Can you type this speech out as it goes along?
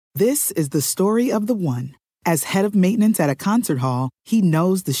This is the story of the one. As head of maintenance at a concert hall, he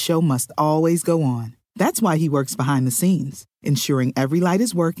knows the show must always go on. That's why he works behind the scenes, ensuring every light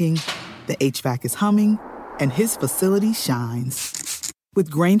is working, the HVAC is humming, and his facility shines. With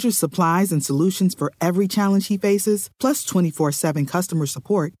Grainger's supplies and solutions for every challenge he faces, plus 24/7 customer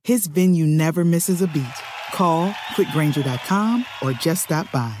support, his venue never misses a beat. Call quickgrainger.com or just stop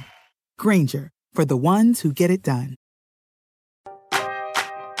by. Grainger, for the ones who get it done.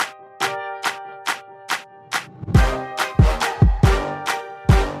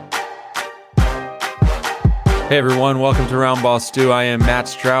 Hey everyone, welcome to Roundball Stew. I am Matt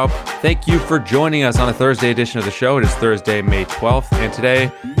Straub. Thank you for joining us on a Thursday edition of the show. It is Thursday, May 12th, and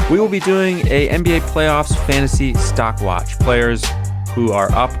today we will be doing a NBA Playoffs Fantasy Stock Watch. Players who are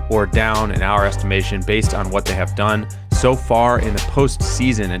up or down in our estimation based on what they have done so far in the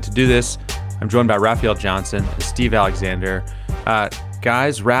postseason. And to do this, I'm joined by Raphael Johnson, Steve Alexander.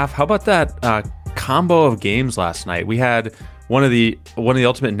 Guys, Raph, how about that combo of games last night? We had one of the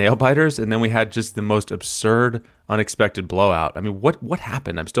ultimate nail biters, and then we had just the most absurd, unexpected blowout. I mean, what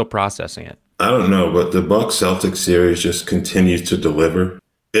happened? I'm still processing it. I don't know, but the Bucks-Celtics series just continues to deliver.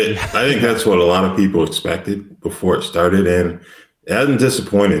 I think that's what a lot of people expected before it started, and it hasn't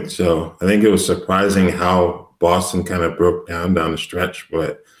disappointed. So I think it was surprising how Boston kind of broke down the stretch,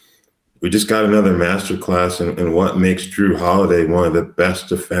 but we just got another masterclass in what makes Drew Holiday one of the best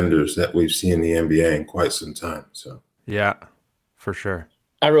defenders that we've seen in the NBA in quite some time. So yeah. For sure.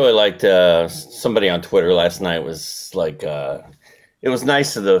 I really liked somebody on Twitter last night was like, it was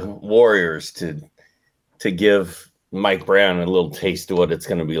nice of the Warriors to give Mike Brown a little taste of what it's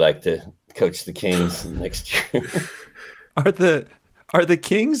going to be like to coach the Kings next year. Are the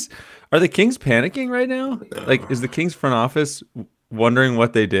Kings panicking right now? No. Like, is the Kings front office wondering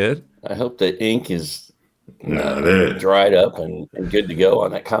what they did? I hope the ink is dried up and good to go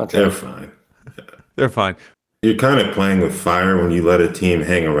on that contract. They're fine. They're fine. You're kind of playing with fire when you let a team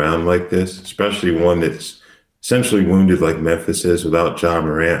hang around like this, especially one that's essentially wounded like Memphis is without Ja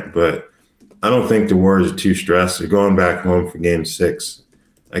Morant. But I don't think the Warriors are too stressed. They're going back home for Game 6.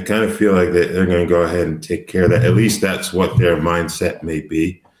 I kind of feel like they're going to go ahead and take care of that. At least that's what their mindset may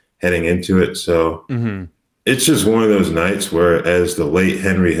be heading into it. So It's just one of those nights where, as the late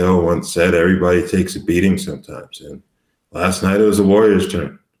Henry Hill once said, everybody takes a beating sometimes. And last night it was the Warriors'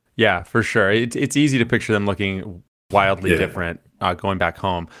 turn. Yeah, for sure. It's easy to picture them looking wildly different going back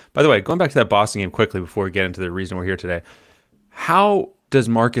home. By the way, going back to that Boston game quickly before we get into the reason we're here today, how does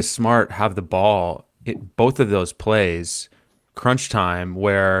Marcus Smart have the ball in both of those plays, crunch time,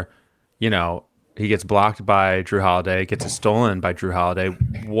 where, he gets blocked by Drew Holiday, gets it stolen by Drew Holiday?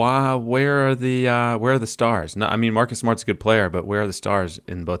 Wow, where are the stars? No, I mean, Marcus Smart's a good player, but where are the stars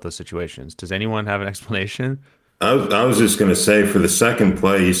in both those situations? Does anyone have an explanation? I was just going to say, for the second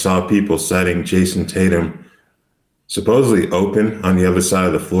play, you saw people setting Jason Tatum supposedly open on the other side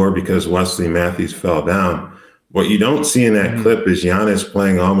of the floor because Wesley Matthews fell down. What you don't see in that clip is Giannis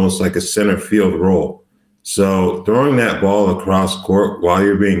playing almost like a center field role. So throwing that ball across court while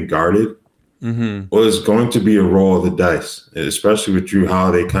you're being guarded was going to be a roll of the dice, especially with Drew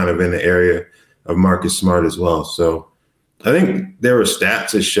Holiday kind of in the area of Marcus Smart as well. So I think there were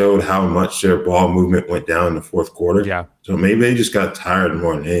stats that showed how much their ball movement went down in the fourth quarter. Yeah. So maybe they just got tired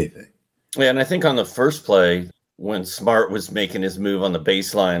more than anything. Yeah, and I think on the first play, when Smart was making his move on the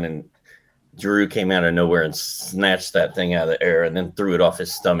baseline and Drew came out of nowhere and snatched that thing out of the air and then threw it off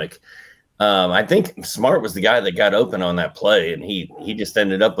his stomach, I think Smart was the guy that got open on that play, and he just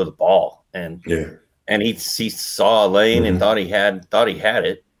ended up with a ball. And he saw a lane and thought he had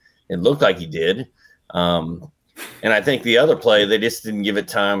it. It looked like he did. And I think the other play, they just didn't give it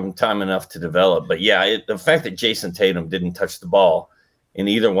time enough to develop. But yeah, the fact that Jason Tatum didn't touch the ball in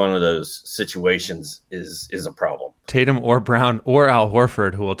either one of those situations is a problem. Tatum or Brown or Al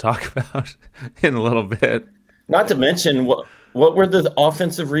Horford, who we'll talk about in a little bit. Not to mention what were the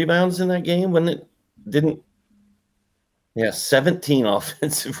offensive rebounds in that game when it didn't? Yeah, 17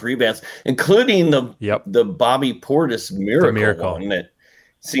 offensive rebounds, including the Bobby Portis miracle one that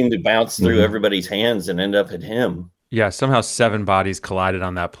seemed to bounce through everybody's hands and end up at him. Yeah, somehow 7 bodies collided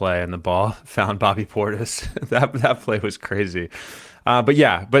on that play, and the ball found Bobby Portis. that play was crazy.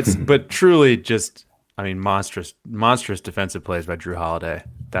 But truly just, I mean, monstrous defensive plays by Drew Holiday.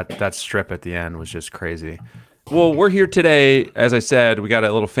 That strip at the end was just crazy. Well, we're here today. As I said, we got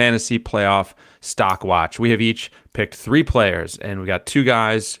a little fantasy playoff stock watch. We have each picked 3 players, and we got 2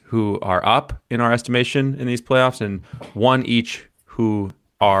 guys who are up in our estimation in these playoffs, and 1 each who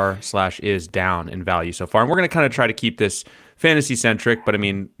are/is down in value so far. And we're going to kind of try to keep this fantasy centric, but I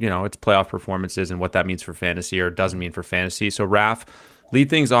mean, it's playoff performances and what that means for fantasy or doesn't mean for fantasy. So Raph, lead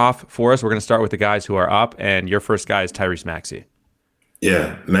things off for us. We're going to start with the guys who are up, and your first guy is Tyrese Maxey.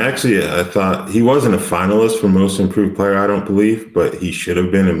 Yeah, Maxey, I thought he wasn't a finalist for most improved player, I don't believe, but he should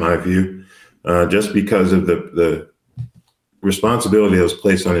have been in my view, just because of the responsibility that was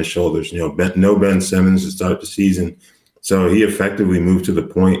placed on his shoulders. No Ben Simmons to start the season. So he effectively moved to the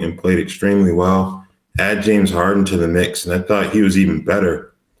point and played extremely well. Add James Harden to the mix, and I thought he was even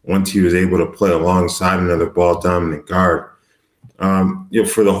better once he was able to play alongside another ball-dominant guard.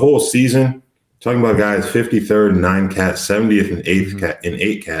 For the whole season, talking about guys 53rd in 9-cat, 70th in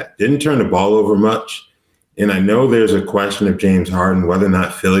 8-cat, didn't turn the ball over much. And I know there's a question of James Harden, whether or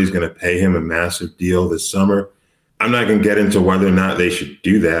not Philly's going to pay him a massive deal this summer. I'm not going to get into whether or not they should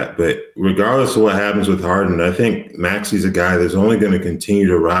do that, but regardless of what happens with Harden, I think Maxey's a guy that's only going to continue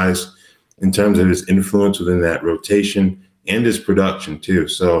to rise in terms of his influence within that rotation and his production too.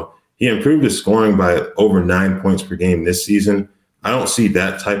 So he improved his scoring by over 9 points per game this season. I don't see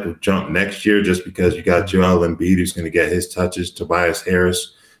that type of jump next year just because you got Joel Embiid who's going to get his touches, Tobias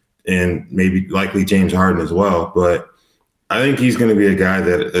Harris, and likely James Harden as well. But I think he's going to be a guy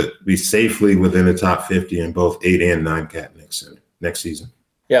that be safely within the top 50 in both 8 and 9-cat next season.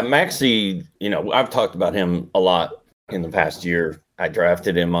 Yeah, Maxey, I've talked about him a lot in the past year. I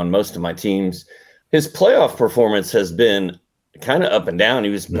drafted him on most of my teams. His playoff performance has been kind of up and down. He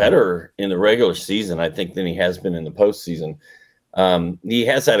was better in the regular season, I think, than he has been in the postseason. He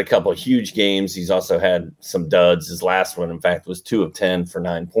has had a couple of huge games. He's also had some duds. His last one, in fact, was 2 of 10 for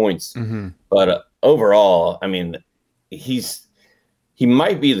 9 points. Mm-hmm. But overall, I mean, he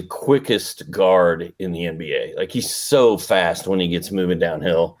might be the quickest guard in the NBA. Like, he's so fast when he gets moving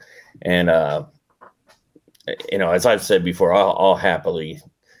downhill. And, as I've said before, I'll happily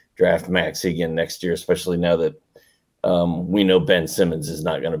draft Maxey again next year, especially now that we know Ben Simmons is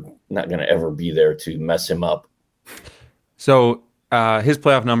not gonna ever be there to mess him up. So his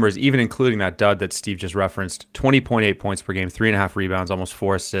playoff numbers, even including that dud that Steve just referenced, 20.8 points per game, 3.5 rebounds, almost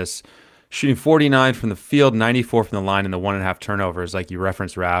 4 assists, shooting 49 from the field, 94 from the line, and the 1.5 turnovers, like you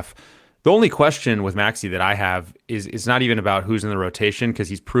referenced, Raph. The only question with Maxey that I have is not even about who's in the rotation, because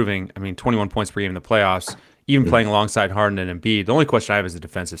he's proving, 21 points per game in the playoffs, even playing alongside Harden and Embiid. The only question I have is the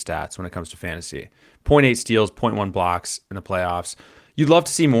defensive stats when it comes to fantasy. 0.8 steals, 0.1 blocks in the playoffs. You'd love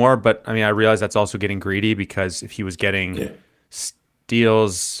to see more, but I realize that's also getting greedy, because if he was getting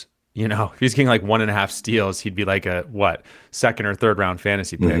steals, if he's getting like 1.5 steals, he'd be like a second or third round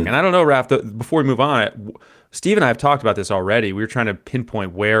fantasy pick. Mm-hmm. And I don't know, Raph, before we move on, Steve and I have talked about this already. We were trying to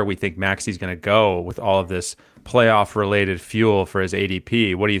pinpoint where we think Maxey's going to go with all of this playoff related fuel for his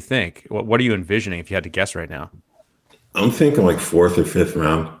ADP. What do you think? What are you envisioning if you had to guess right now? I'm thinking like 4th or 5th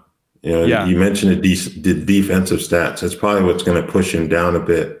round. You mentioned the defensive stats. That's probably what's going to push him down a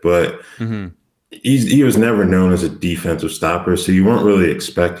bit. But he was never known as a defensive stopper, so you weren't really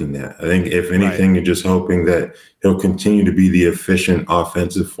expecting that. I think if anything, You're just hoping that he'll continue to be the efficient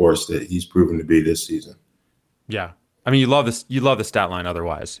offensive force that he's proven to be this season. Yeah, you love this. You love the stat line.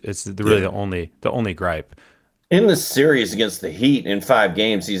 Otherwise, it's really the only gripe. In the series against the Heat in 5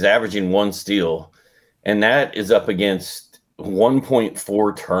 games, he's averaging 1 steal, and that is up against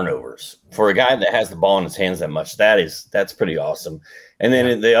 1.4 turnovers for a guy that has the ball in his hands that much. That's pretty awesome. And then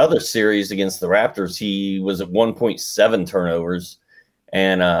in the other series against the Raptors, he was at 1.7 turnovers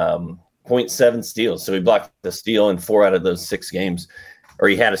and 0.7 steals. So he blocked the steal in 4 out of those 6 games, or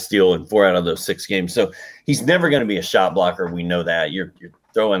he had a steal in 4 out of those 6 games. So he's never going to be a shot blocker. We know that. You're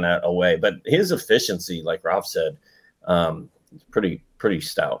throwing that away. But his efficiency, like Ralph said, pretty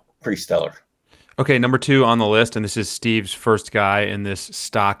stout, pretty stellar. Okay, number 2 on the list, and this is Steve's first guy in this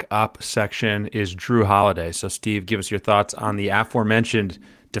stock up section, is Jrue Holiday. So, Steve, give us your thoughts on the aforementioned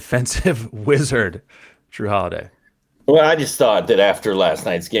defensive wizard, Jrue Holiday. Well, I just thought that after last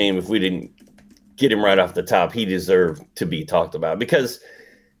night's game, if we didn't get him right off the top, he deserved to be talked about, because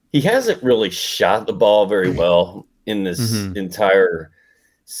he hasn't really shot the ball very well in this entire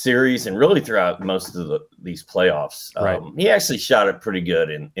series and really throughout most of these playoffs. Right. He actually shot it pretty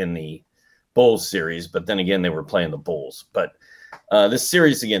good in the Bulls series, but then again, they were playing the Bulls. But this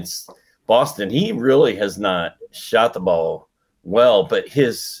series against Boston, he really has not shot the ball well, but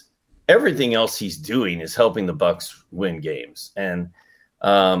everything else he's doing is helping the Bucks win games. And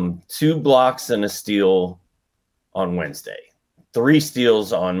 2 blocks and a steal on Wednesday, 3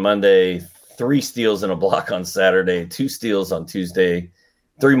 steals on Monday, 3 steals and a block on Saturday, 2 steals on Tuesday,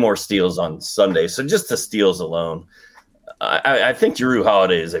 3 more steals on Sunday. So just the steals alone, I think Jrue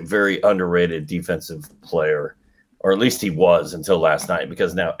Holiday is a very underrated defensive player, or at least he was until last night,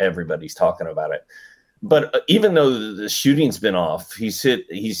 because now everybody's talking about it. But even though the shooting's been off, he's hit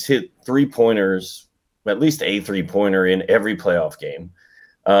 3-pointers at least a 3-pointer in every playoff game.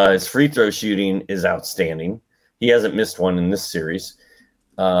 His free throw shooting is outstanding. He hasn't missed one in this series.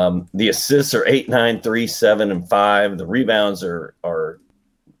 The assists are 8, 9, 3, 7, and 5. The rebounds are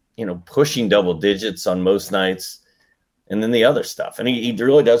pushing double digits on most nights. And then the other stuff. And he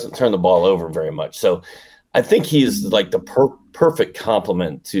really doesn't turn the ball over very much. So I think he's like the perfect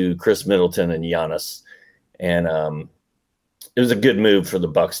complement to Chris Middleton and Giannis. And it was a good move for the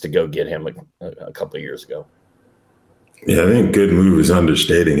Bucks to go get him a couple of years ago. Yeah, I think good move is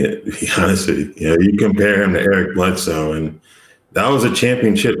understating it, to be honest with you. You compare him to Eric Bledsoe, and that was a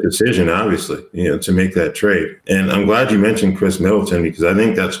championship decision, obviously, to make that trade. And I'm glad you mentioned Chris Middleton, because I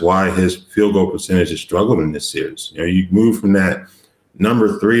think that's why his field goal percentage has struggled in this series. You move from that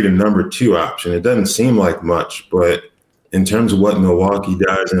number 3 to number 2 option. It doesn't seem like much, but in terms of what Milwaukee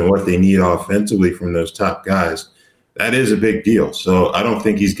does and what they need offensively from those top guys, that is a big deal. So I don't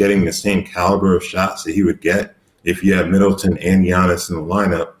think he's getting the same caliber of shots that he would get if you have Middleton and Giannis in the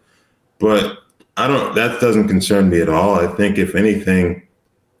lineup. But that doesn't concern me at all. I think if anything,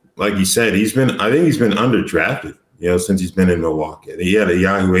 like you said, he's been underdrafted, since he's been in Milwaukee. He had a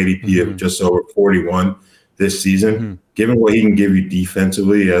Yahoo ADP of just over 41 this season. Mm-hmm. Given what he can give you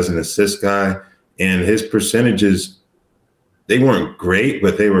defensively as an assist guy, and his percentages, they weren't great,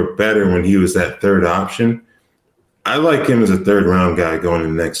 but they were better when he was that third option. I like him as a third-round guy going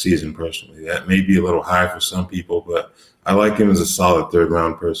into next season, personally. That may be a little high for some people, but I like him as a solid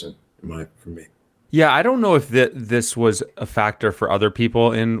third-round person for me. Yeah, I don't know if this was a factor for other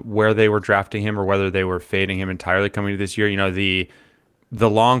people in where they were drafting him or whether they were fading him entirely coming to this year. The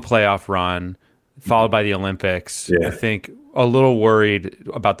long playoff run followed by the Olympics. Yeah. I think a little worried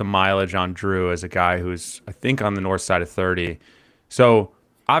about the mileage on Drew as a guy who's, I think, on the north side of 30. So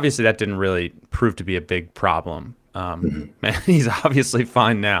obviously that didn't really prove to be a big problem. And he's obviously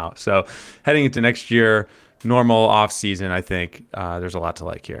fine now. So heading into next year, normal off season, I think there's a lot to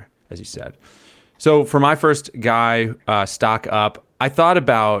like here, as you said. So for my first guy, stock up,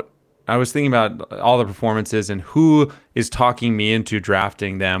 I was thinking about all the performances and who is talking me into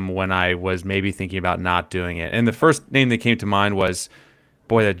drafting them when I was maybe thinking about not doing it. And the first name that came to mind was,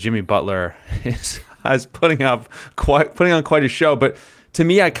 that Jimmy Butler is putting on quite a show. But to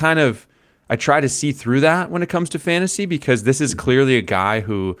me, I try to see through that when it comes to fantasy, because this is clearly a guy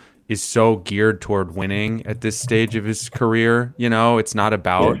who is so geared toward winning at this stage of his career. It's not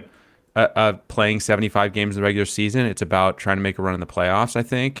about playing 75 games in the regular season. It's about trying to make a run in the playoffs, I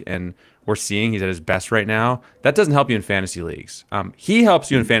think. And we're seeing he's at his best right now. That doesn't help you in fantasy leagues. He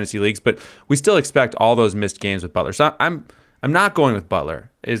helps you in fantasy leagues, but we still expect all those missed games with Butler. So I'm not going with Butler,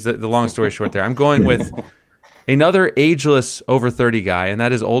 is the long story short there. I'm going with another ageless over 30 guy, and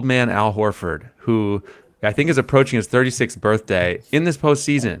that is old man Al Horford, who I think is approaching his 36th birthday in this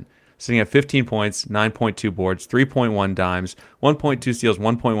postseason, sitting at 15 points, 9.2 boards, 3.1 dimes, 1.2 steals,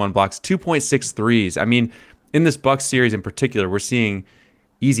 1.1 blocks, 2.6 threes. I mean, in this Bucks series in particular, we're seeing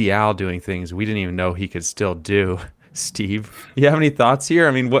Easy Al doing things we didn't even know he could still do. Steve, you have any thoughts here?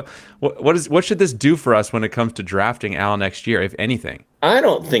 I mean, what should this do for us when it comes to drafting Al next year, if anything? I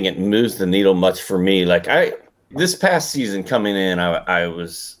don't think it moves the needle much for me. This past season coming in, I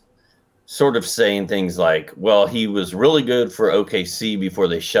was sort of saying things like, well, he was really good for OKC before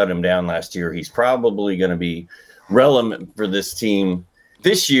they shut him down last year. He's probably going to be relevant for this team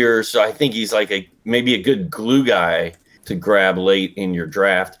this year. So I think he's like maybe a good glue guy to grab late in your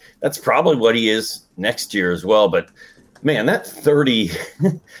draft. That's probably what he is next year as well. But man, that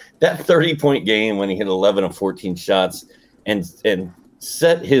 30-point game when he hit 11 of 14 shots and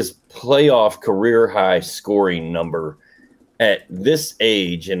set his playoff career high scoring number at this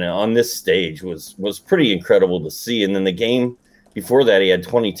age and on this stage was pretty incredible to see. And then the game before that, he had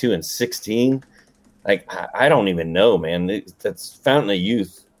 22 and 16. I don't even know, man. That's Fountain of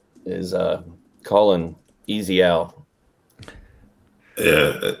Youth is calling Easy Al.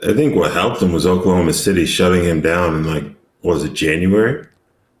 Yeah, I think what helped him was Oklahoma City shutting him down in was it January?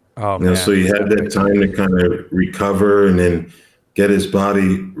 Oh, man. So he had that time to kind of recover and then get his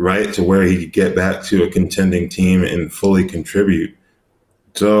body right to where he could get back to a contending team and fully contribute.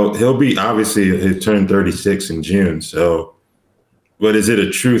 So he'll turn 36 in June. So, but is it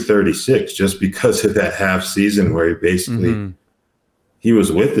a true 36 just because of that half season where he basically he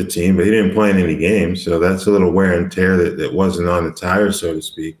was with the team, but he didn't play in any games. So that's a little wear and tear that wasn't on the tire, so to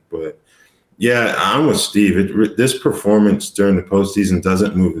speak. But yeah, I'm with Steve. This performance during the postseason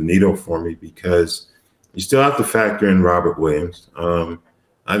doesn't move the needle for me because you still have to factor in Robert Williams.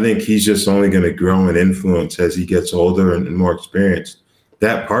 I think he's just only going to grow in influence as he gets older and more experienced.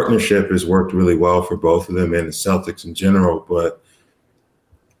 That partnership has worked really well for both of them and the Celtics in general. But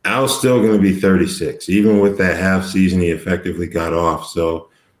Al's still going to be 36. Even with that half season, he effectively got off. So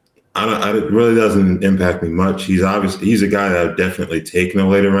it really doesn't impact me much. He's a guy that I've definitely taken in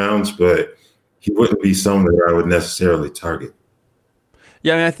the later rounds, but he wouldn't be someone that I would necessarily target.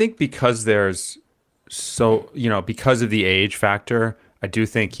 Yeah, I mean, I think because because of the age factor, I do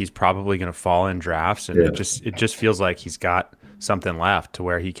think he's probably going to fall in drafts, and it just feels like he's got something left to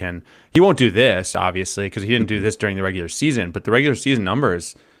where he won't do this, obviously, because he didn't do this during the regular season, but the regular season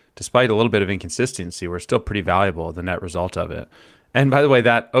numbers, despite a little bit of inconsistency, were still pretty valuable, the net result of it. And by the way,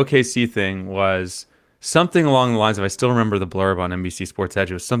 that OKC thing was something along the lines of, I still remember the blurb on NBC Sports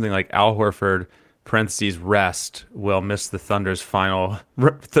Edge. It was something like Al Horford, parentheses, rest, will miss the Thunder's final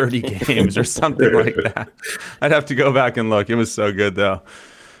 30 games or something like that. I'd have to go back and look. It was so good, though.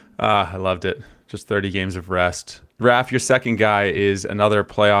 I loved it. Just 30 games of rest. Raph, your second guy is another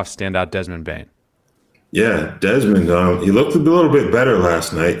playoff standout, Desmond Bane. Yeah, Desmond, he looked a little bit better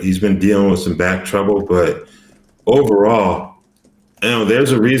last night. He's been dealing with some back trouble, but overall,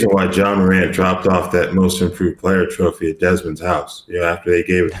 there's a reason why John Morant dropped off that Most Improved Player trophy at Desmond's house, after they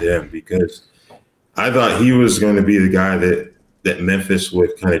gave it to him, because I thought he was going to be the guy that Memphis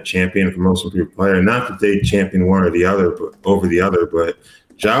would kind of champion for Most Improved Player. Not that they champion one or the other over the other, but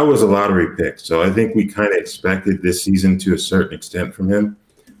Ja was a lottery pick. So I think we kind of expected this season to a certain extent from him.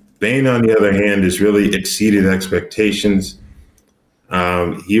 Bane, on the other hand, has really exceeded expectations.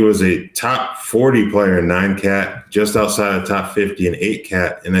 He was a top 40 player in 9-cat, just outside of top 50 in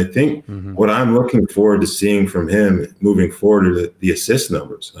 8-cat. And I think what I'm looking forward to seeing from him moving forward are the assist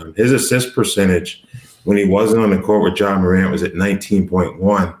numbers. His assist percentage when he wasn't on the court with John Morant was at 19.1,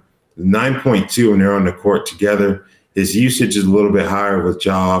 9.2 when they're on the court together. His usage is a little bit higher with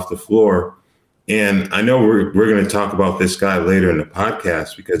Ja off the floor. And I know we're going to talk about this guy later in the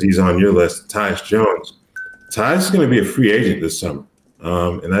podcast because he's on your list, Tyus Jones. Tyus is going to be a free agent this summer.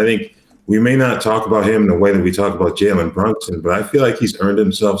 And I think we may not talk about him in the way that we talk about Jalen Brunson, but I feel like he's earned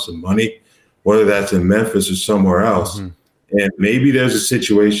himself some money, whether that's in Memphis or somewhere else. And maybe there's a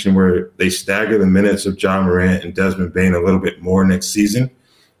situation where they stagger the minutes of John Morant and Desmond Bane a little bit more next season,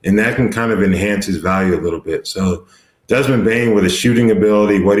 and that can kind of enhance his value a little bit. So Desmond Bane, with a shooting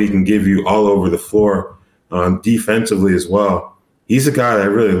ability, what he can give you all over the floor, defensively as well, he's a guy that I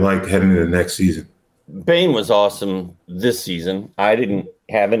really like heading into next season. Bane was awesome this season. I didn't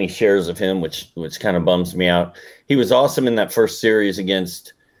have any shares of him, which kind of bums me out. He was awesome in that first series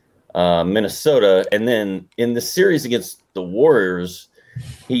against Minnesota, and then in the series against the Warriors,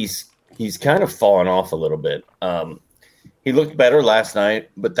 he's kind of fallen off a little bit. He looked better last night,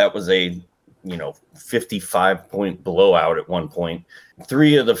 but that was a 55-point blowout at one point.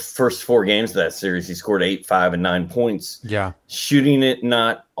 3 of the first 4 games of that series, he scored 8, 5, and 9 points. Yeah, shooting it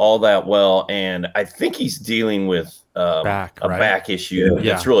not all that well, and I think he's dealing with a back issue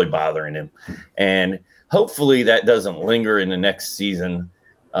that's really bothering him. And hopefully that doesn't linger in the next season.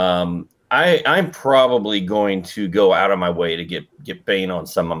 I'm probably going to go out of my way to get Bane on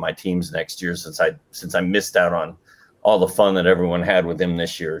some of my teams next year since I missed out on all the fun that everyone had with him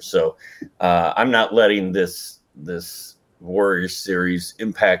this year. So I'm not letting this Warriors series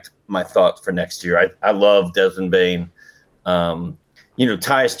impact my thoughts for next year. I love Desmond Bane.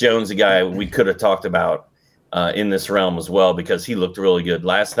 Tyus Jones, a guy we could have talked about in this realm as well, because he looked really good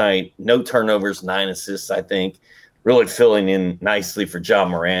last night. No turnovers, 9 assists, I think, really filling in nicely for Ja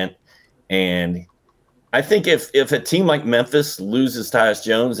Morant. And I think if a team like Memphis loses Tyus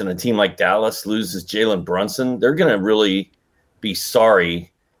Jones and a team like Dallas loses Jalen Brunson, they're going to really be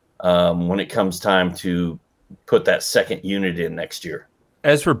sorry when it comes time to put that second unit in next year.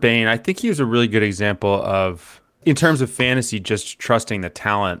 As for Bane, I think he was a really good example of, in terms of fantasy, just trusting the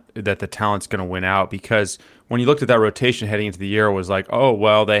talent, that the talent's going to win out. Because when you looked at that rotation heading into the year, it was like, oh,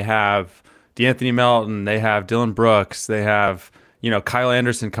 well, they have DeAnthony Melton, they have Dylan Brooks, they have Kyle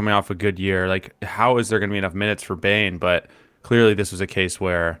Anderson coming off a good year. Like, how is there going to be enough minutes for Bane? But clearly this was a case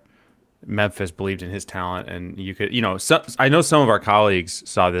where Memphis believed in his talent, and you could, I know some of our colleagues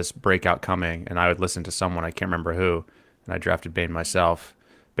saw this breakout coming, and I would listen to someone, I can't remember who, and I drafted Bane myself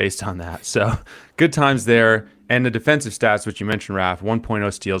based on that. So good times there. And the defensive stats, which you mentioned, Raph,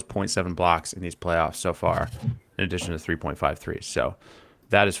 1.0 steals, 0.7 blocks in these playoffs so far, in addition to 3.53. So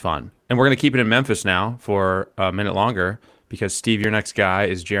that is fun. And we're going to keep it in Memphis now for a minute longer, because Steve, your next guy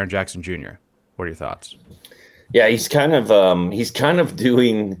is Jaren Jackson Jr. What are your thoughts? Yeah, he's kind of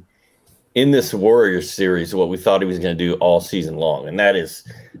doing in this Warriors series what we thought he was going to do all season long, and that is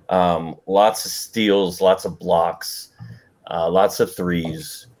lots of steals, lots of blocks, lots of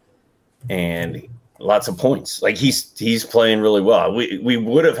threes, and lots of points. Like he's playing really well. We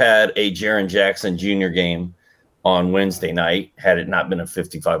would have had a Jaren Jackson Jr. game on Wednesday night, had it not been a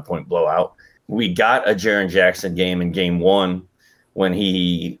 55-point blowout. We got a Jaren Jackson game in game 1 when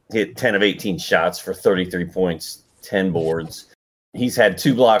he hit 10 of 18 shots for 33 points, 10 boards. He's had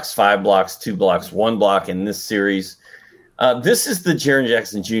 2 blocks, 5 blocks, 2 blocks, 1 block in this series. This is the Jaren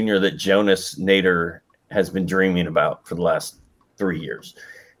Jackson Jr. that Jonas Nader has been dreaming about for the last 3 years.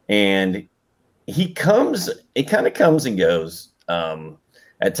 And it kind of comes and goes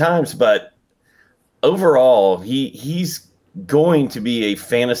at times, but overall, he's going to be a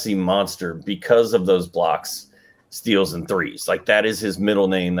fantasy monster because of those blocks, steals, and threes. Like, that is his middle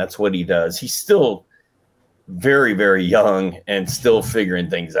name. That's what he does. He's still very, very young and still figuring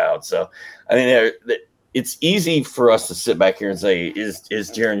things out. So, I mean, it's easy for us to sit back here and say, is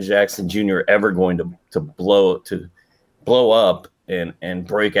Jaren Jackson Jr. ever going to blow up and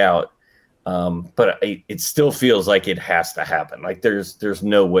break out? But it still feels like it has to happen. Like, there's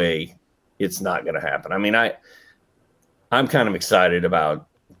no way it's not going to happen. I mean, I'm kind of excited about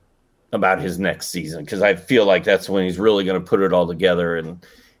his next season, because I feel like that's when he's really going to put it all together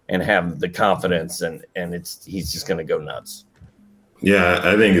and have the confidence, and he's just going to go nuts. Yeah,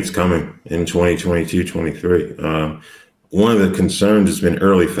 I think it's coming in 2022, 23. One of the concerns has been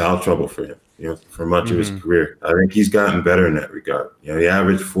early foul trouble for him, for much of his career. I think he's gotten better in that regard. He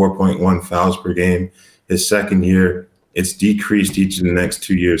averaged 4.1 fouls per game. His second year, it's decreased each of the next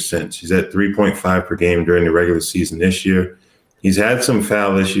 2 years since. He's at 3.5 per game during the regular season this year. He's had some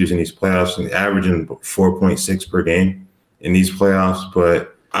foul issues in these playoffs, and averaging 4.6 per game in these playoffs.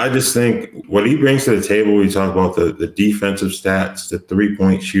 But I just think what he brings to the table, we talk about the defensive stats, the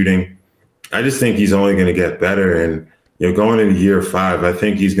three-point shooting. I just think he's only going to get better. And, going into year 5, I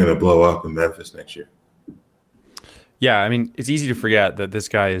think he's going to blow up in Memphis next year. Yeah, I mean, it's easy to forget that this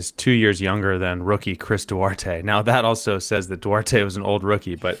guy is 2 years younger than rookie Chris Duarte. Now, that also says that Duarte was an old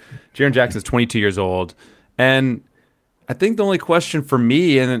rookie, but Jaren Jackson's 22 years old. And I think the only question for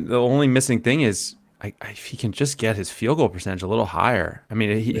me, and the only missing thing is, if he can just get his field goal percentage a little higher. I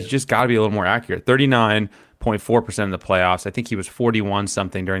mean, he's just got to be a little more accurate. 39.4% in the playoffs. I think he was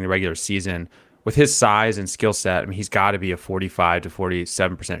 41-something during the regular season. With his size and skill set, I mean, he's got to be a 45 to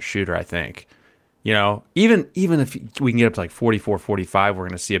 47% shooter, I think. Even if we can get up to like 44, 45, we're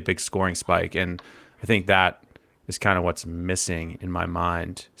going to see a big scoring spike. And I think that is kind of what's missing in my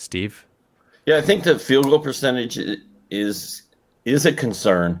mind. Steve? Yeah, I think the field goal percentage is a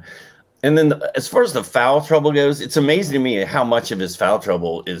concern. And then as far as the foul trouble goes, it's amazing to me how much of his foul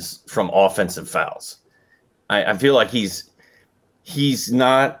trouble is from offensive fouls. I feel like he's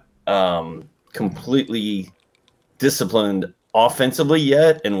not completely disciplined offensively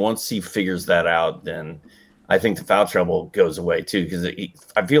yet. And once he figures that out, then I think the foul trouble goes away too, because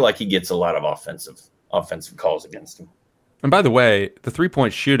I feel like he gets a lot of offensive calls against him. And by the way, the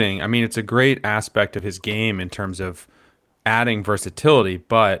three-point shooting, I mean, it's a great aspect of his game in terms of adding versatility,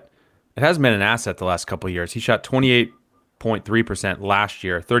 but it hasn't been an asset the last couple of years. He shot 28.3% last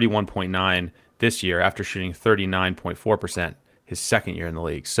year, 31.9% this year, after shooting 39.4% his second year in the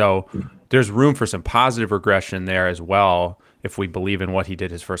league. So there's room for some positive regression there as well, if we believe in what he did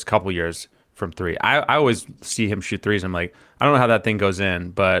his first couple of years from 3. I always see him shoot threes. I'm like, I don't know how that thing goes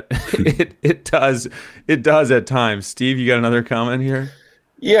in, but it does at times. Steve, you got another comment here?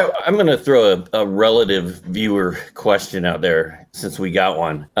 Yeah, I'm going to throw a relative viewer question out there since we got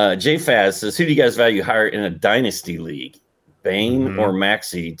one. Jay Faz says, who do you guys value higher in a dynasty league, Bane or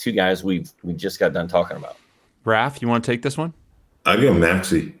Maxey? 2 guys we just got done talking about. Raph, you want to take this one? I go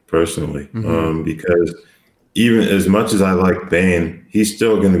Maxey personally, because even as much as I like Bane, he's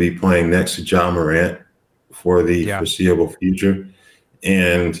still going to be playing next to Ja Morant for the foreseeable future.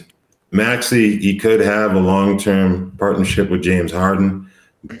 And Maxey, he could have a long-term partnership with James Harden,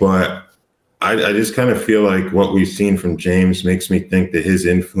 but I just kind of feel like what we've seen from James makes me think that his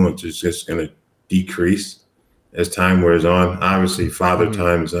influence is just going to decrease as time wears on. Obviously, Father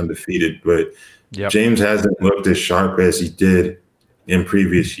Time is undefeated, but James hasn't looked as sharp as he did in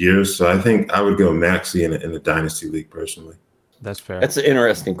previous years. So I think I would go Maxey in a dynasty league personally. That's fair. That's an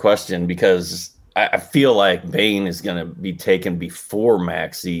interesting question, because I feel like Bane is going to be taken before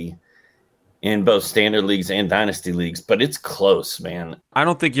Maxey in both standard leagues and dynasty leagues, but it's close, man. I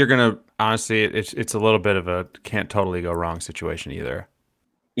don't think you're going to, honestly, it's a little bit of a can't totally go wrong situation either.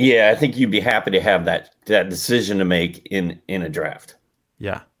 Yeah, I think you'd be happy to have that decision to make in a draft.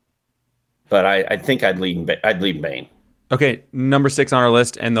 Yeah. But I think I'd lead Bane. Okay, number 6 on our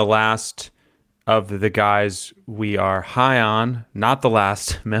list, and the last of the guys we are high on, not the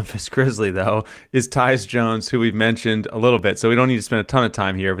last Memphis Grizzly, though, is Tyus Jones, who we've mentioned a little bit. So we don't need to spend a ton of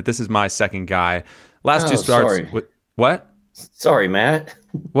time here, but this is my second guy. Last 2 starts. Sorry. What? Sorry, Matt.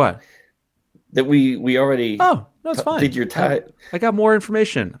 What? That we already. Oh, No, it's fine. Did your tie? I got more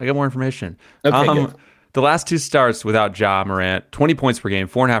information. Okay, good. The last two starts without Ja Morant, 20 points per game,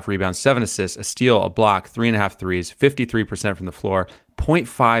 4.5 rebounds, 7 assists, a steal, a block, 3.5 threes, 53% from the floor,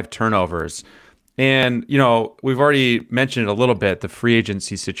 0.5 turnovers. And, we've already mentioned a little bit, the free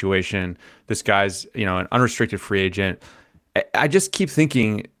agency situation. This guy's, an unrestricted free agent. I just keep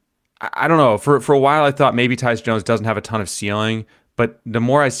thinking, I don't know, for a while I thought maybe Tyus Jones doesn't have a ton of ceiling, but the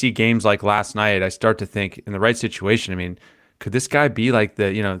more I see games like last night, I start to think in the right situation, I mean, could this guy be like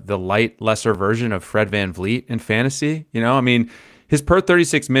the light, lesser version of Fred VanVleet in fantasy? His per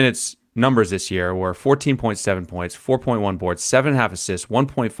 36 minutes numbers this year were 14.7 points, 4.1 boards, 7.5 assists,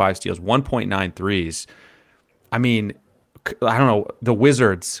 1.5 steals, 1.9 threes. I mean, I don't know. The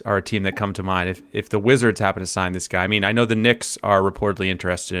Wizards are a team that come to mind. If the Wizards happen to sign this guy, I know the Knicks are reportedly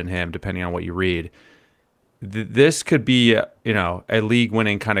interested in him, depending on what you read. This could be, a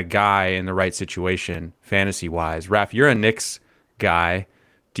league-winning kind of guy in the right situation, fantasy-wise. Raph, you're a Knicks guy.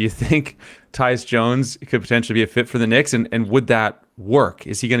 Do you think Tyus Jones could potentially be a fit for the Knicks? And would that work?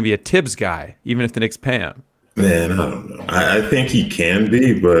 Is he going to be a Tibbs guy, even if the Knicks pay him? Man, I don't know. I think he can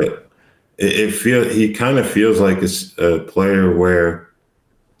be, but he kind of feels like a player where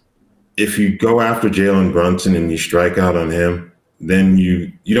if you go after Jalen Brunson and you strike out on him, then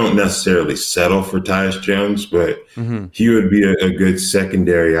you don't necessarily settle for Tyus Jones, but he would be a good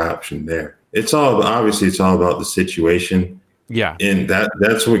secondary option there. Obviously it's all about the situation. Yeah. And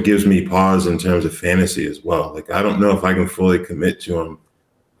that's what gives me pause in terms of fantasy as well. Like, I don't know if I can fully commit to him.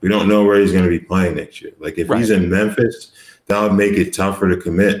 We don't know where he's going to be playing next year. Like, if he's in Memphis, that would make it tougher to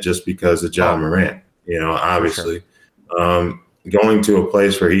commit just because of Ja Morant, obviously. Sure. Going to a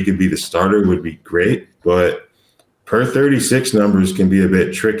place where he could be the starter would be great, but per 36 numbers can be a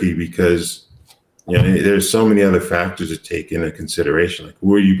bit tricky because, there's so many other factors to take into consideration. Like,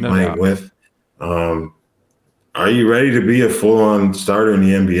 who are you playing with? Are you ready to be a full-on starter in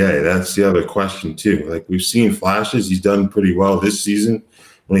the NBA? That's the other question, too. Like, we've seen flashes. He's done pretty well this season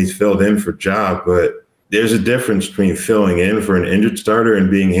when he's filled in for Ja, but there's a difference between filling in for an injured starter and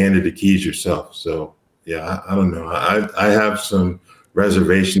being handed the keys yourself. So, yeah, I don't know. I have some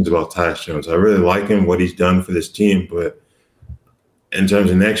reservations about Tyus Jones. I really like him, what he's done for this team, but in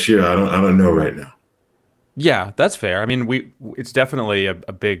terms of next year, I don't know right now. Yeah, that's fair. It's definitely a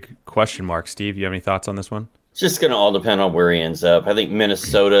big question mark. Steve, you have any thoughts on this one? It's just going to all depend on where he ends up. I think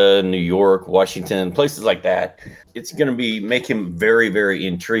Minnesota, New York, Washington, places like that, it's going to make him very, very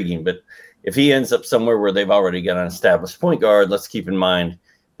intriguing. But if he ends up somewhere where they've already got an established point guard, let's keep in mind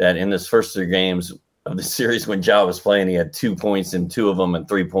that in this first 3 games of the series when Ja was playing, he had 2 points in 2 of them and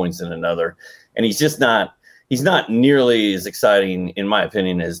 3 points in another. And he's not nearly as exciting, in my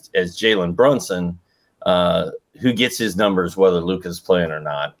opinion, as Jalen Brunson, who gets his numbers whether Luka's playing or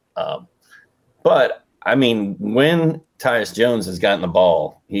not. But when Tyus Jones has gotten the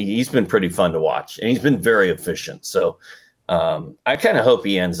ball, he's been pretty fun to watch, and he's been very efficient. So I kind of hope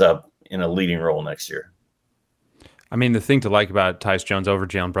he ends up in a leading role next year. The thing to like about Tyus Jones over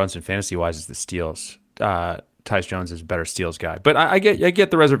Jalen Brunson fantasy-wise is the steals. Tyus Jones is a better steals guy. But I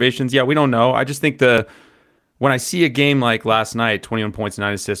get the reservations. Yeah, we don't know. I just think when I see a game like last night, 21 points,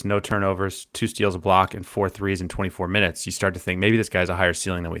 9 assists, no turnovers, 2 steals, a block, and 4 threes in 24 minutes, you start to think maybe this guy's a higher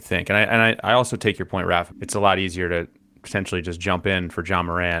ceiling than we think. And I also take your point, Raph. It's a lot easier to potentially just jump in for Ja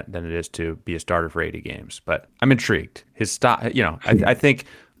Morant than it is to be a starter for 80 games. But I'm intrigued. His stock, I think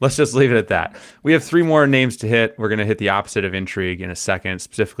let's just leave it at that. We have 3 more names to hit. We're going to hit the opposite of intrigue in a second,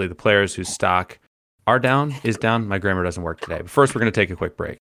 specifically the players whose stock is down. My grammar doesn't work today. But first, we're going to take a quick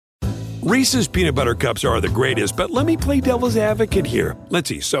break. Reese's peanut butter cups are the greatest, but let me play devil's advocate here. Let's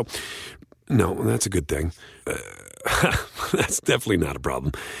see. So, no, that's a good thing. That's definitely not a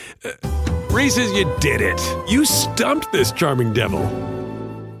problem. Reese's, you did it. You stumped this charming devil.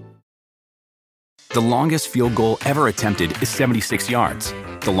 The longest field goal ever attempted is 76 yards.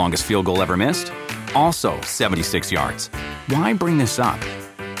 The longest field goal ever missed? Also 76 yards. Why bring this up?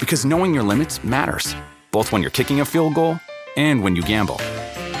 Because knowing your limits matters, both when you're kicking a field goal and when you gamble.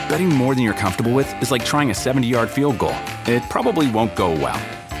 Betting more than you're comfortable with is like trying a 70-yard field goal. It probably won't go well.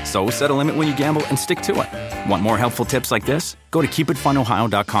 So set a limit when you gamble and stick to it. Want more helpful tips like this? Go to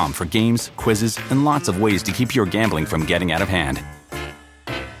keepitfunohio.com for games, quizzes, and lots of ways to keep your gambling from getting out of hand.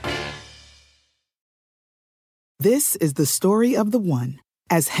 This is the story of the one.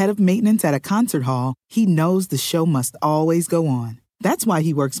 As head of maintenance at a concert hall, he knows the show must always go on. That's why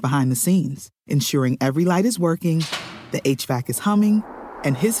he works behind the scenes, ensuring every light is working, the HVAC is humming,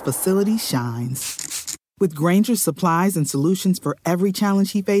 and his facility shines. With Grainger's supplies and solutions for every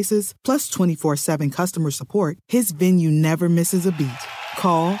challenge he faces, plus 24/7 customer support, his venue never misses a beat.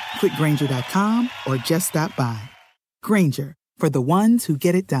 Call quickgrainger.com or just stop by. Grainger, for the ones who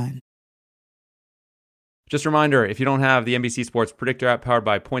get it done. Just a reminder, if you don't have the NBC Sports Predictor app powered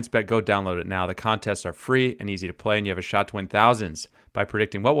by PointsBet, go download it now. The contests are free and easy to play, and you have a shot to win thousands by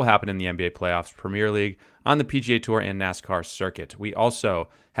predicting what will happen in the NBA playoffs, Premier League, on the PGA Tour, and NASCAR circuit. We also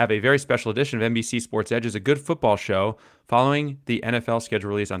have a very special edition of NBC Sports Edge, a good football show following the NFL schedule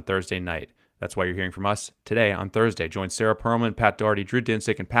release on Thursday night. That's why you're hearing from us today on Thursday. Join Sarah Perlman, Pat Doherty, Drew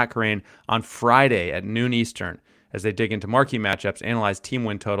Dinsick, and Pat Kerrane on Friday at noon Eastern as they dig into marquee matchups, analyze team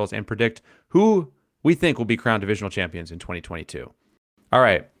win totals, and predict who we think will be crowned divisional champions in 2022. All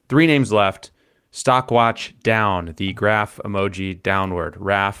right, 3 names left. Stockwatch down, the graph emoji downward.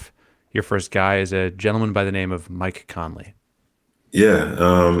 Raph, your first guy is a gentleman by the name of Mike Conley.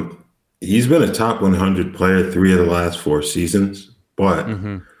 Yeah, he's been a top 100 player 3 of the last 4 seasons, but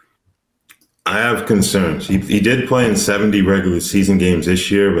I have concerns. He did play in 70 regular season games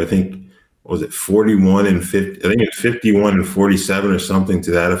this year, but I think, was it 41 and 50? I think it's 51 and 47 or something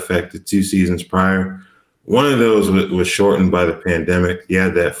to that effect the 2 seasons prior. One of those was shortened by the pandemic. He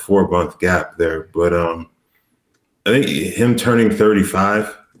had that 4-month gap there. But I think him turning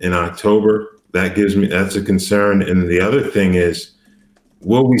 35 in October, that's a concern. And the other thing is,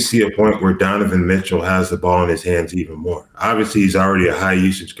 will we see a point where Donovan Mitchell has the ball in his hands even more? Obviously, he's already a high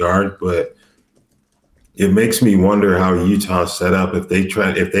usage guard, but it makes me wonder how Utah's set up if they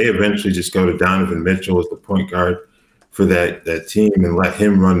eventually just go to Donovan Mitchell as the point guard for that team and let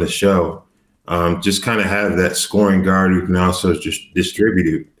him run the show. Just kind of have that scoring guard who can also just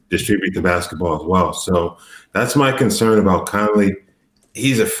distribute the basketball as well. So that's my concern about Conley.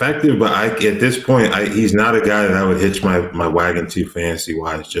 He's effective, but at this point, he's not a guy that I would hitch my wagon to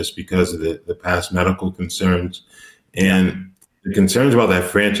fantasy-wise just because of the past medical concerns. And the concerns about that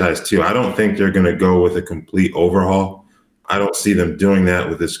franchise, too. I don't think they're going to go with a complete overhaul. I don't see them doing that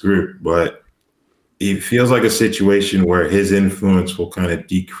with this group, but it feels like a situation where his influence will kind of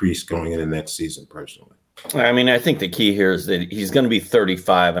decrease going into next season, personally. I mean, I think the key here is that he's going to be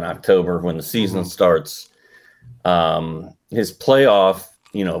 35 in October when the season starts. His playoff,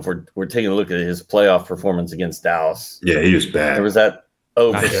 if we're taking a look at his playoff performance against Dallas. Yeah, he was bad. There was that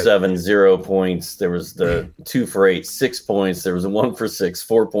 0 for 7, 0 points. There was the 2 for 8, 6 points. There was a 1 for 6,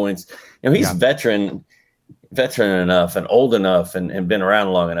 4 points. He's veteran enough and old enough and been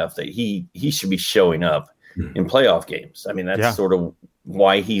around long enough that he should be showing up in playoff games. I mean, that's sort of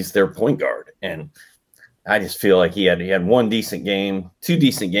why he's their point guard. And I just feel like he had 1 decent game, 2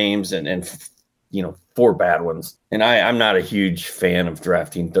 decent games, and 4 bad ones. And I'm not a huge fan of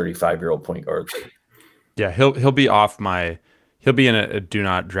drafting 35-year-old point guards. Yeah, he'll be off my. He'll be in a do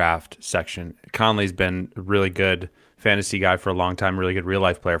not draft section. Conley's been a really good fantasy guy for a long time, really good real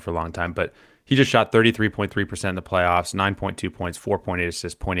life player for a long time, but he just shot 33.3% in the playoffs, 9.2 points, 4.8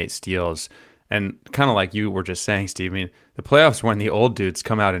 assists, 0.8 steals. And kind of like you were just saying, Steve, I mean, the playoffs when the old dudes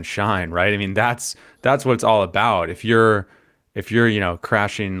come out and shine, right? I mean, that's what it's all about. If you're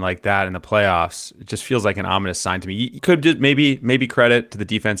crashing like that in the playoffs, it just feels like an ominous sign to me. You could just maybe credit to the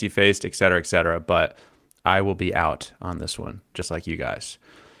defense he faced, et cetera, but I will be out on this one, just like you guys.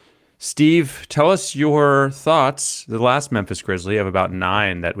 Steve, tell us your thoughts. The last Memphis Grizzly of about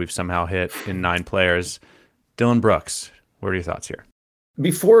 9 that we've somehow hit in 9 players. Dillon Brooks, what are your thoughts here?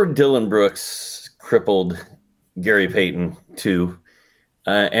 Before Dillon Brooks crippled Gary Payton too,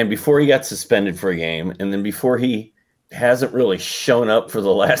 and before he got suspended for a game, and then before he hasn't really shown up for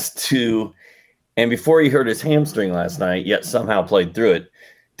the last 2, and before he hurt his hamstring last night, yet somehow played through it,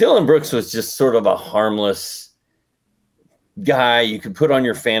 Dillon Brooks was just sort of a harmless guy you could put on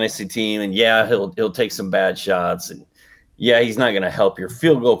your fantasy team, and he'll take some bad shots, and he's not going to help your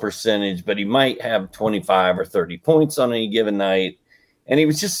field goal percentage, but he might have 25 or 30 points on any given night. And he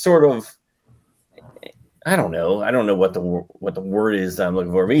was just sort of, I don't know what the word is that I'm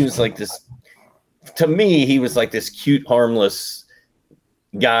looking for. But he was like this, to me, he was like this cute, harmless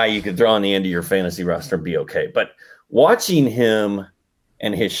guy you could throw on the end of your fantasy roster and be okay. But watching him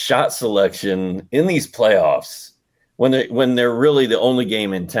and his shot selection in these playoffs, when they're really the only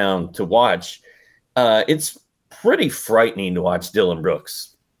game in town to watch, it's pretty frightening to watch Dillon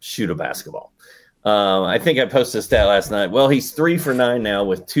Brooks shoot a basketball. I think I posted a stat last night. Well, he's 3 for 9 now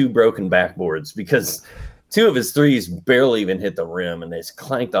with 2 broken backboards because 2 of his threes barely even hit the rim and they just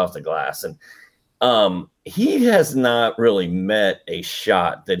clanked off the glass. And he has not really met a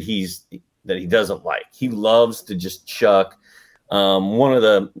shot that he doesn't like. He loves to just chuck. One of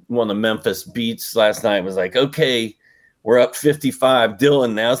the Memphis beats last night was like, okay, we're up 55.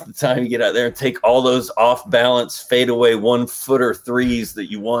 Dillon, now's the time you get out there and take all those off-balance, fadeaway 1-footer threes that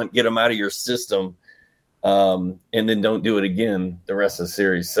you want, get them out of your system, and then don't do it again the rest of the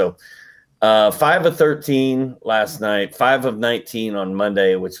series. So 5 of 13 last night, 5 of 19 on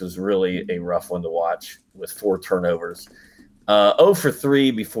Monday, which was really a rough one to watch with 4 turnovers. 0 for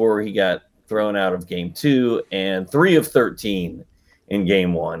 3 before he got thrown out of game 2, and 3 of 13 in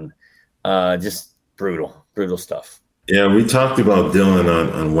game 1. Just brutal stuff. Yeah, we talked about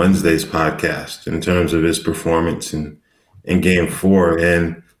Dylan on Wednesday's podcast in terms of his performance in game 4.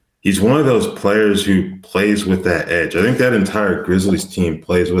 And he's one of those players who plays with that edge. I think that entire Grizzlies team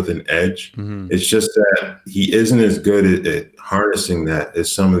plays with an edge. Mm-hmm. It's just that he isn't as good at harnessing that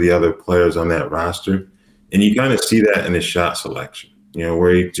as some of the other players on that roster. And you kind of see that in his shot selection,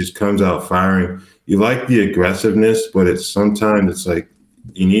 where he just comes out firing. You like the aggressiveness, but sometimes it's like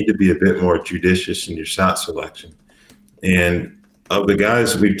you need to be a bit more judicious in your shot selection. And of the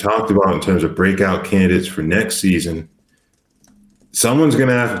guys we've talked about in terms of breakout candidates for next season, someone's going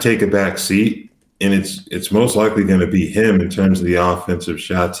to have to take a back seat, and it's most likely going to be him in terms of the offensive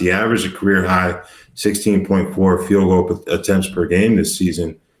shots. He averaged a career high 16.4 field goal attempts per game this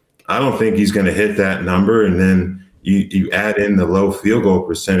season. I don't think he's going to hit that number, and then you add in the low field goal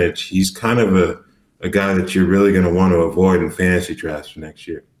percentage. He's kind of a guy that you're really going to want to avoid in fantasy drafts for next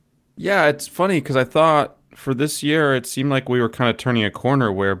year. Yeah, it's funny because I thought for this year it seemed like we were kind of turning a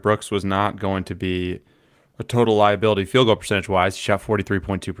corner where Brooks was not going to be a total liability field goal percentage-wise. He shot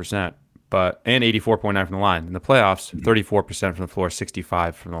 43.2%, and 84.9% from the line. In the playoffs, 34% from the floor,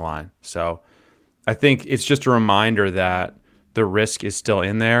 65% from the line. So I think it's just a reminder that the risk is still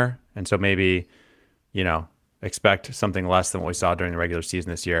in there, and so maybe, expect something less than what we saw during the regular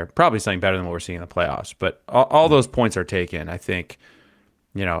season this year. Probably something better than what we're seeing in the playoffs. But all those points are taken. I think,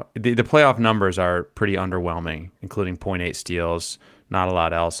 the playoff numbers are pretty underwhelming, including 0.8 steals, not a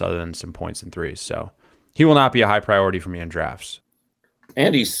lot else other than some points and threes. So he will not be a high priority for me in drafts.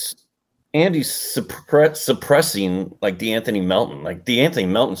 And he's suppressing like DeAnthony Melton. Like DeAnthony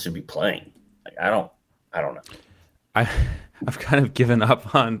Melton should be playing. Like, I don't know. I've kind of given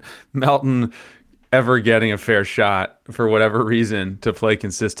up on Melton ever getting a fair shot for whatever reason to play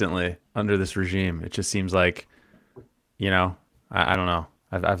consistently under this regime. It just seems like, I don't know.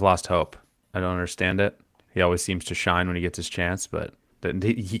 I've lost hope. I don't understand it. He always seems to shine when he gets his chance, but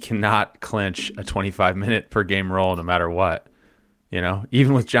he cannot clinch a 25-minute per game role no matter what,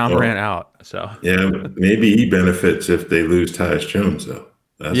 even with John Morant out. So yeah, maybe he benefits if they lose Tyus Jones, though.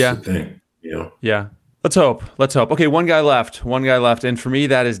 That's the thing, Yeah. Let's hope. Okay, one guy left. And for me,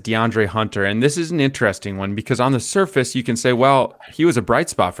 that is DeAndre Hunter. And this is an interesting one because on the surface, you can say, well, he was a bright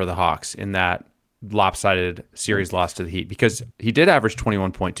spot for the Hawks in that lopsided series loss to the Heat because he did average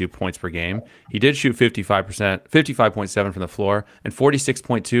 21.2 points per game. He did shoot 55.7 from the floor and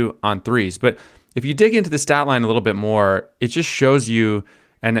 46.2 on threes. But if you dig into the stat line a little bit more, it just shows you,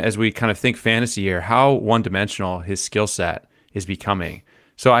 and as we kind of think fantasy here, how one-dimensional his skill set is becoming.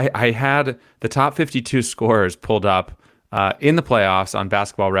 So I had the top 52 scorers pulled up in the playoffs on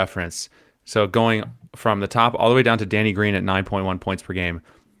Basketball Reference. So going from the top all the way down to Danny Green at 9.1 points per game.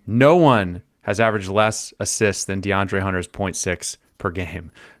 No one has averaged less assists than DeAndre Hunter's 0.6 per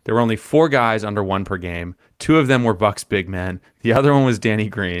game. There were only 4 guys under 1 per game. 2 of them were Bucks big men. The other one was Danny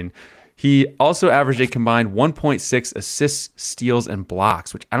Green. He also averaged a combined 1.6 assists, steals, and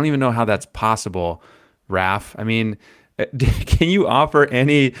blocks, which I don't even know how that's possible, Raph. I mean, can you offer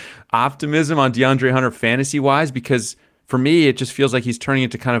any optimism on DeAndre Hunter fantasy-wise? Because for me, it just feels like he's turning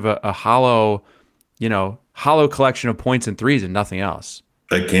into kind of a hollow collection of points and threes and nothing else.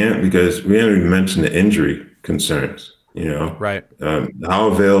 I can't because we haven't even mentioned the injury concerns, Right. How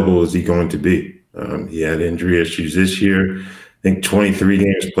available is he going to be? He had injury issues this year. I think 23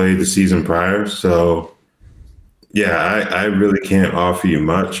 games played the season prior. So, yeah, I really can't offer you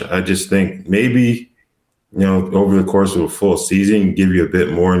much. I just think maybe, over the course of a full season, give you a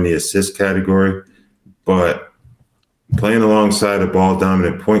bit more in the assist category. But playing alongside a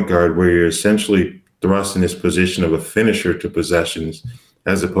ball-dominant point guard where you're essentially thrust in this position of a finisher to possessions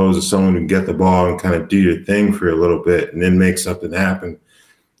as opposed to someone who can get the ball and kind of do your thing for a little bit and then make something happen.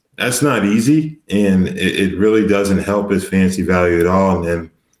 That's not easy, and it really doesn't help his fantasy value at all.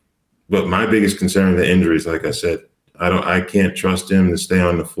 But my biggest concern is the injuries, like I said. I can't trust him to stay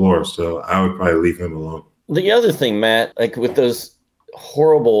on the floor, so I would probably leave him alone. The other thing, Matt, like with those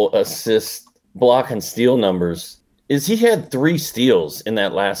horrible assist, block, and steal numbers, is he had 3 steals in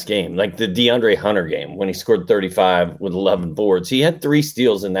that last game, like the DeAndre Hunter game when he scored 35 with 11 boards. He had 3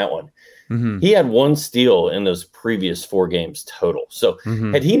 steals in that one. Mm-hmm. He had 1 steal in those previous 4 games total. So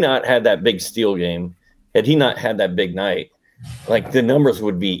had he not had that big steal game, had he not had that big night, like the numbers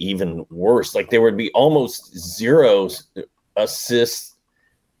would be even worse. Like there would be almost 0 assists,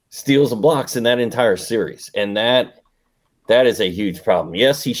 steals, and blocks in that entire series. And that That is a huge problem.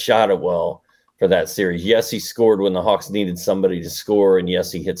 Yes, he shot it well for that series. Yes, he scored when the Hawks needed somebody to score. And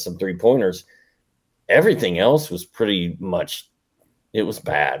yes, he hit some 3-pointers. Everything else was pretty much, it was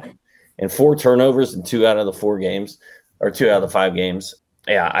bad. And 4 turnovers in 2 out of the 4 games, or 2 out of the 5 games.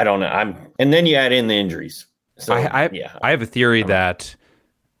 Yeah, I don't know. And then you add in the injuries. So I have a theory that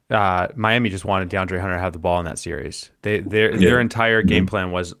Miami just wanted DeAndre Hunter to have the ball in that series. Their entire game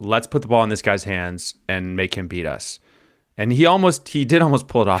plan was, let's put the ball in this guy's hands and make him beat us. And he did almost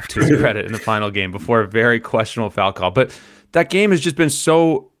pull it off, to his credit, in the final game before a very questionable foul call. But that game has just been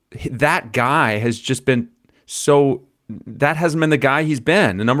that hasn't been the guy he's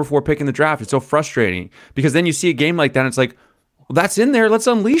been, the number 4 pick in the draft. It's so frustrating because then you see a game like that and it's like, well, that's in there. Let's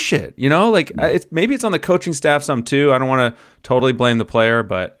unleash it. Like maybe it's on the coaching staff some too. I don't want to totally blame the player,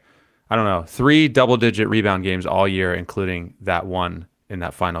 but I don't know. 3 double-digit rebound games all year, including that one in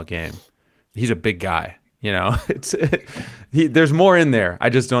that final game. He's a big guy. There's more in there. I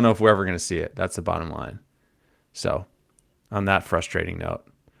just don't know if we're ever going to see it. That's the bottom line. So, on that frustrating note,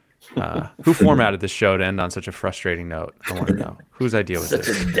 who formatted this show to end on such a frustrating note? I want to know. Whose idea was this?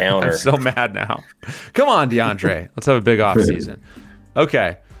 Such a downer. I'm so mad now. Come on, DeAndre. Let's have a big off season.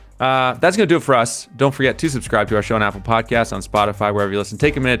 Okay. That's going to do it for us. Don't forget to subscribe to our show on Apple Podcasts, on Spotify, wherever you listen.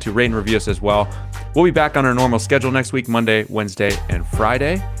 Take a minute to rate and review us as well. We'll be back on our normal schedule next week, Monday, Wednesday, and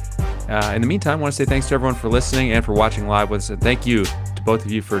Friday. In the meantime, I want to say thanks to everyone for listening and for watching live with us. And thank you to both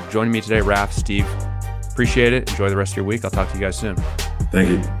of you for joining me today, Raph, Steve. Appreciate it. Enjoy the rest of your week. I'll talk to you guys soon. Thank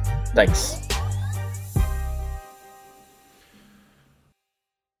you. Thanks.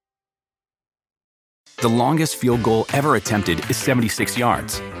 The longest field goal ever attempted is 76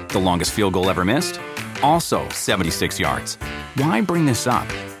 yards. The longest field goal ever missed? Also 76 yards. Why bring this up?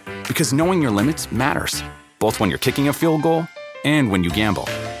 Because knowing your limits matters, both when you're kicking a field goal and when you gamble.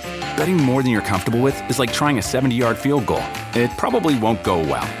 Betting more than you're comfortable with is like trying a 70-yard field goal. It probably won't go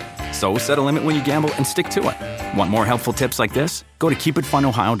well. So set a limit when you gamble and stick to it. Want more helpful tips like this? Go to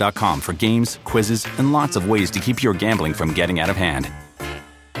keepitfunohio.com for games, quizzes, and lots of ways to keep your gambling from getting out of hand.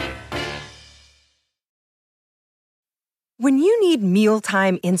 When you need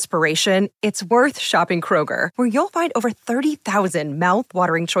mealtime inspiration, it's worth shopping Kroger, where you'll find over 30,000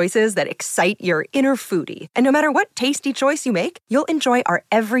 mouth-watering choices that excite your inner foodie. And no matter what tasty choice you make, you'll enjoy our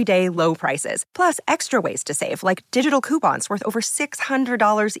everyday low prices, plus extra ways to save, like digital coupons worth over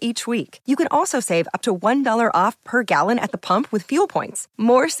 $600 each week. You can also save up to $1 off per gallon at the pump with fuel points.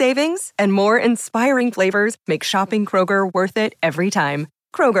 More savings and more inspiring flavors make shopping Kroger worth it every time.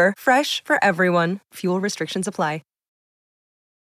 Kroger, fresh for everyone. Fuel restrictions apply.